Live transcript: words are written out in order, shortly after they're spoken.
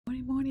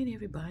morning,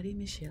 everybody.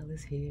 Michelle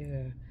is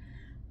here.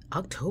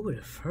 October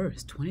the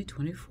 1st,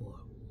 2024.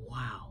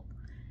 Wow.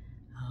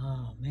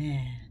 Oh,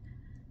 man.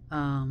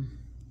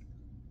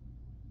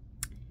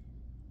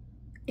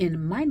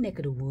 In my neck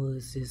of the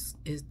woods is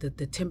that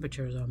the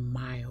temperatures are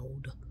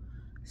mild.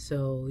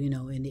 So, you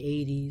know, in the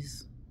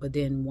 80s. But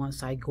then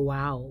once I go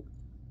out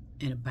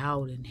and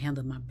about and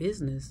handle my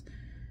business,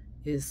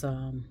 it's,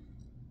 you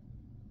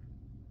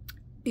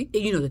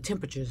know, the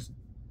temperatures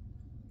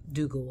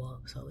do go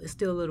up. So it's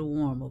still a little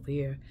warm over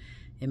here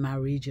in my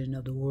region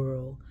of the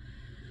world.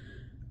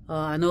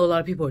 I know a lot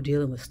of people are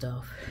dealing with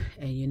stuff,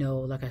 and you know,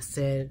 like I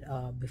said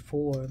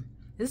before,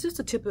 it's just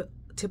a tip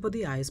of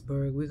the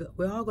iceberg.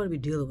 We're all going to be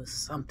dealing with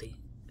something,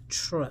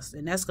 trust,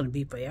 and that's going to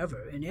be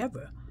forever and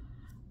ever.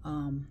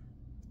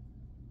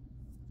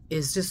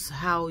 It's just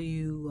how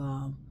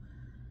you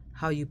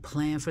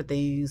plan for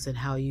things, and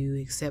how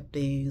you accept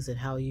things, and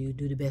how you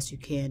do the best you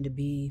can to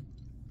be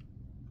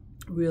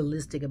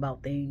realistic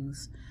about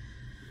things.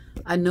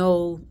 I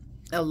know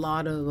a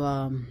lot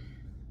of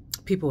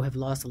people have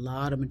lost a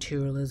lot of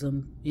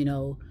materialism, you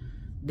know,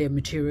 their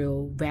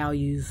material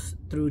values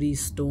through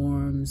these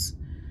storms,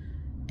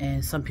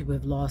 and some people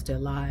have lost their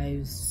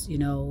lives, you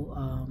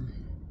know,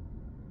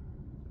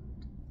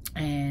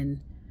 and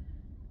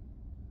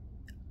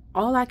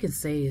all I can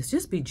say is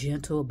just be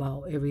gentle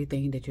about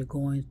everything that you're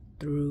going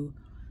through,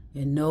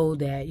 and know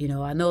that, you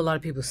know, I know a lot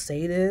of people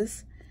say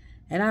this,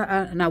 and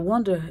I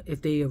wonder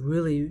if they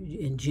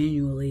really and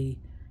genuinely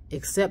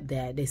accept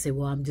that. They say,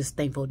 well, I'm just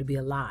thankful to be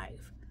alive.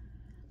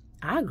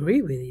 I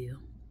agree with you.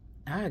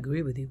 I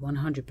agree with you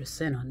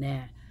 100% on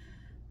that.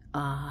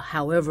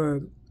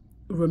 However,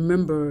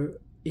 remember,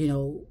 you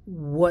know,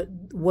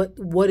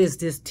 what is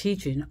this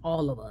teaching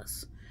all of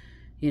us?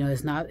 You know,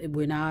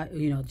 we're not,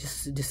 you know,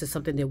 just this is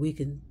something that we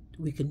can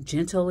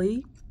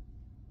gently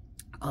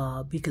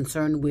be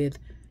concerned with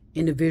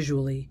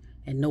individually,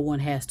 and no one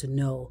has to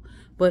know.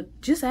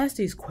 But just ask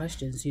these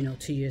questions, you know,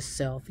 to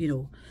yourself, you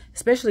know,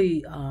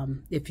 especially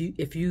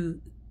if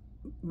you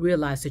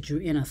realize that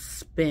you're in a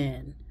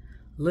spin,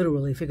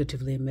 literally,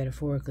 figuratively, and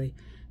metaphorically.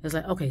 It's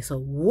like, okay, so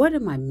what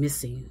am I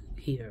missing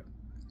here?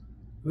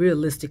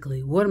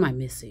 Realistically, what am I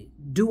missing?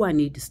 Do I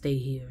need to stay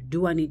here?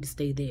 Do I need to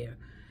stay there?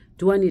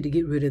 Do I need to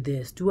get rid of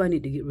this? Do I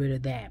need to get rid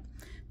of that?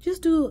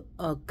 Just do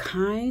a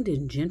kind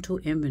and gentle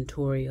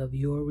inventory of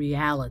your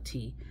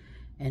reality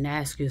and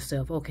ask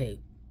yourself, okay,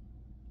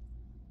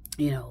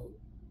 you know,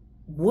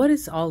 what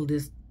is all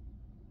this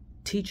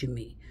teaching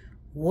me?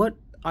 What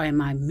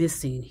am I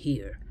missing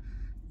here?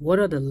 What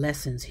are the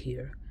lessons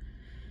here?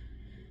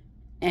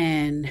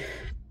 And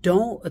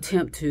don't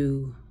attempt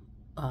to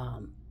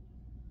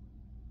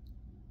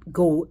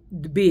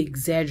be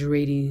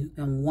exaggerating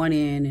on one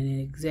end and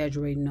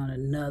exaggerating on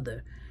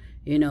another.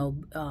 You know,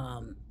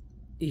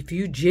 if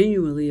you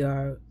genuinely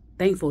are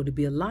thankful to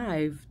be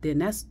alive, then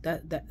that's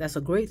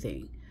a great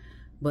thing.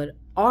 But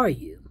are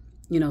you?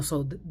 You know,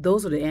 so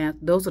those are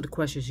the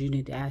questions you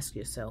need to ask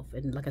yourself.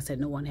 And like I said,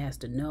 no one has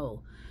to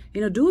know.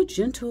 You know, do a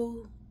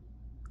gentle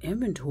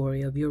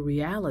inventory of your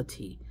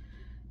reality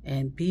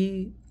and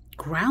be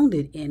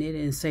grounded in it,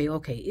 and say,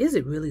 okay, is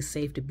it really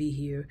safe to be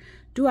here?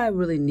 Do I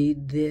really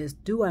need this?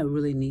 Do I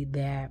really need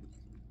that?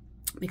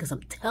 Because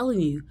I'm telling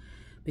you,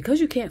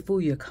 because you can't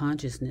fool your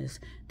consciousness,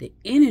 the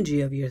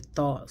energy of your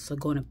thoughts are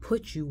going to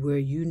put you where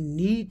you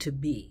need to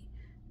be,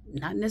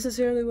 not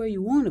necessarily where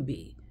you want to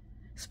be.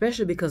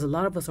 Especially because a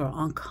lot of us are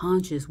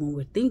unconscious when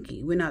we're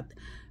thinking.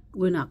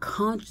 We're not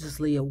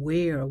consciously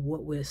aware of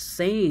what we're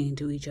saying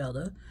to each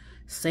other,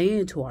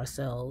 saying to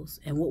ourselves,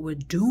 and what we're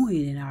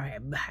doing in our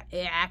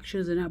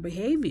actions and our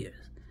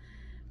behaviors.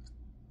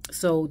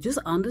 So just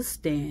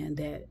understand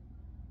that,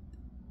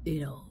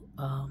 you know,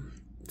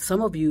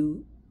 some of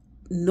you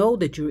know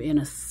that you're in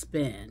a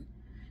spin.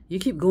 You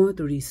keep going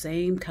through these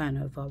same kind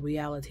of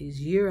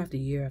realities year after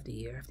year after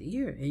year after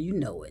year, and you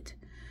know it.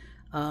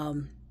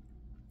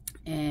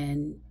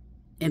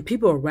 And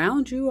people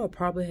around you are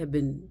probably have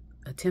been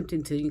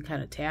attempting to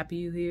kind of tap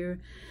you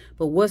here.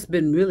 But what's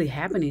been really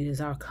happening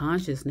is our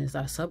consciousness,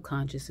 our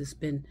subconscious has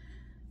been,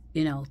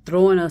 you know,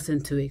 throwing us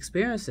into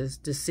experiences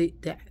to see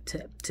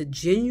to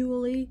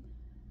genuinely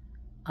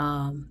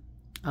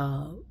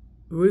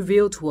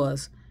reveal to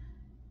us,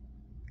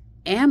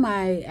 am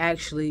I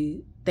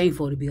actually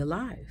thankful to be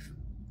alive?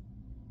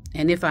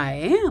 And if I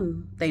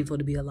am thankful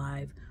to be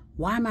alive,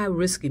 why am I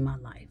risking my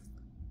life?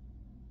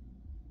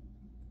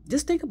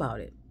 Just think about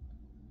it.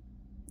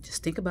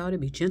 Just think about it,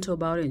 be gentle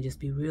about it, and just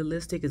be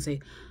realistic and say,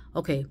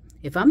 okay,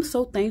 if I'm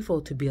so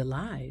thankful to be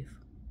alive,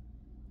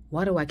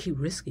 why do I keep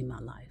risking my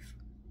life?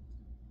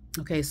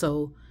 Okay,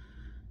 so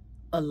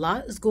a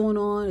lot is going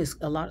on.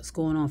 A lot is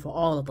going on for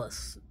all of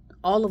us.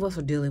 All of us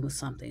are dealing with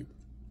something.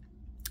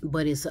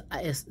 But it's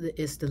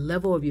the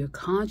level of your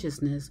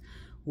consciousness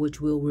which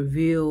will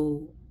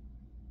reveal,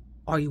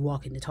 are you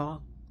walking the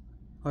talk?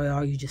 Or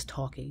are you just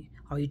talking?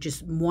 Are you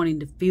just wanting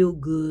to feel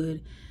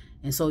good?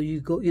 And so you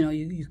go, you know,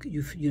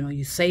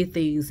 you say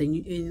things,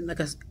 and like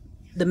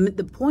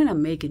the point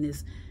I'm making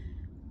is,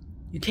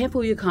 you can't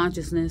fool your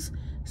consciousness.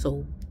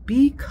 So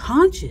be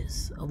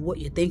conscious of what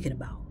you're thinking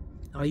about.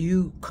 Are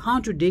you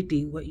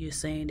contradicting what you're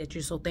saying, that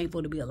you're so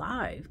thankful to be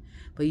alive,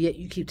 but yet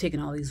you keep taking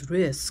all these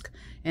risks?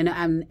 And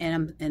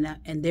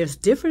there's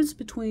difference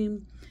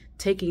between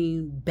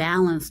taking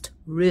balanced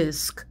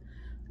risk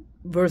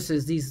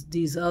versus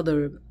these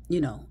other,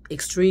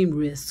 extreme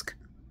risk.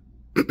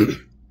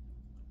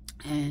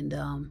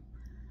 and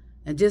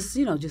just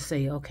just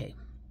say, okay,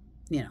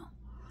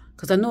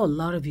 because I know a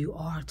lot of you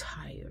are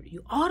tired.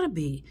 You ought to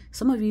be.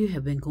 Some of you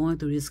have been going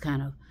through this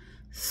kind of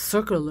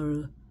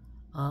circular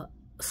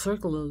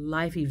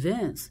life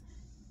events,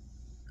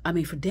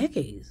 for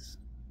decades.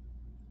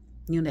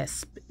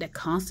 That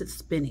constant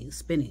spinning.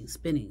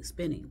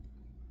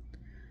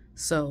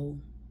 So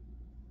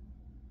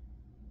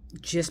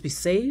just be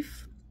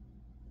safe.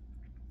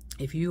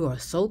 If you are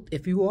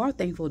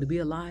thankful to be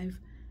alive,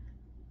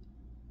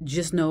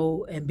 just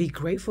know and be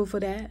grateful for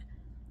that,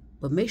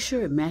 but make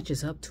sure it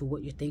matches up to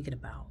what you're thinking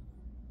about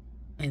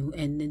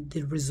and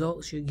the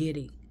results you're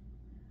getting.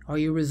 Are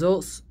your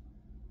results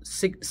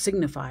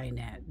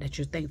signifying that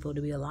you're thankful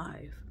to be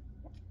alive?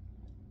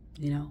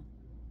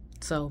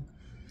 So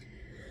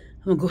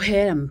I'm gonna go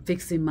ahead. I'm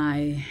fixing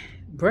my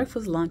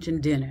breakfast, lunch,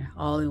 and dinner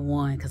all in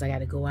one because I got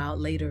to go out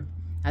later.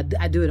 I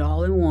do it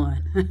all in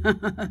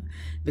one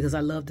because I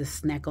love to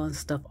snack on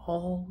stuff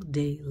all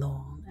day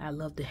long. I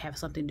love to have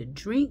something to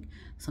drink,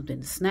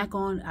 something to snack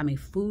on.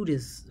 Food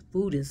is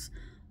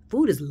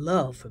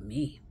love for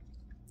me.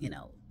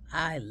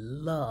 I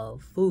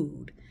love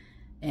food,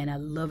 and I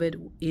love it.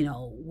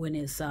 When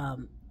it's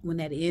when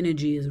that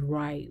energy is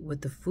right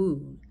with the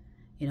food.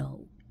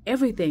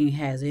 Everything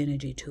has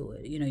energy to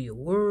it. Your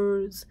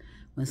words,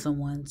 when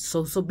someone,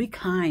 so be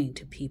kind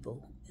to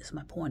people. That's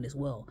my point as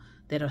well,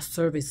 that are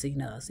servicing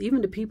us.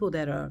 Even the people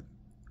that are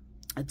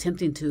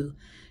attempting to,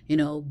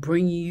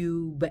 bring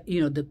you back,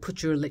 to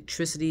put your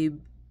electricity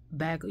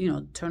back,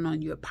 turn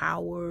on your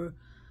power,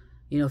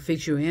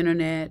 fix your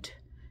internet,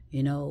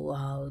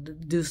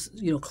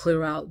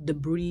 clear out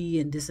debris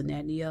and this and that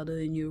and the other.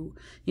 And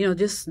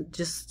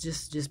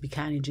just be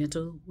kind and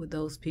gentle with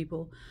those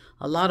people.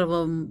 A lot of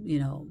them,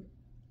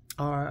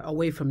 are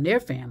away from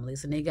their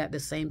families and they got the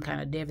same kind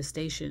of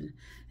devastation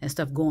and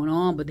stuff going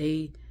on, but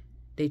they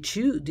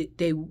choose,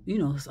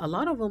 a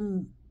lot of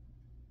them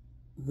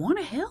want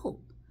to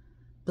help.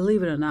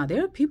 Believe it or not,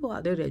 there are people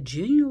out there that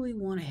genuinely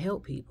want to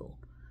help people.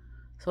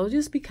 So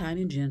just be kind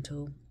and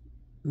gentle,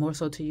 more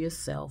so to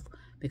yourself,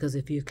 because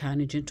if you're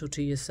kind and gentle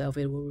to yourself,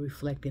 it will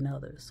reflect in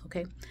others.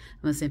 Okay?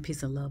 I'm going to send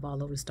peace and love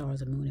all over the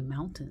stars and moon and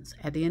mountains.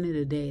 At the end of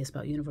the day, it's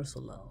about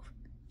universal love.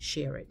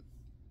 Share it.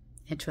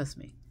 And trust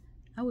me,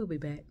 I will be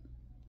back.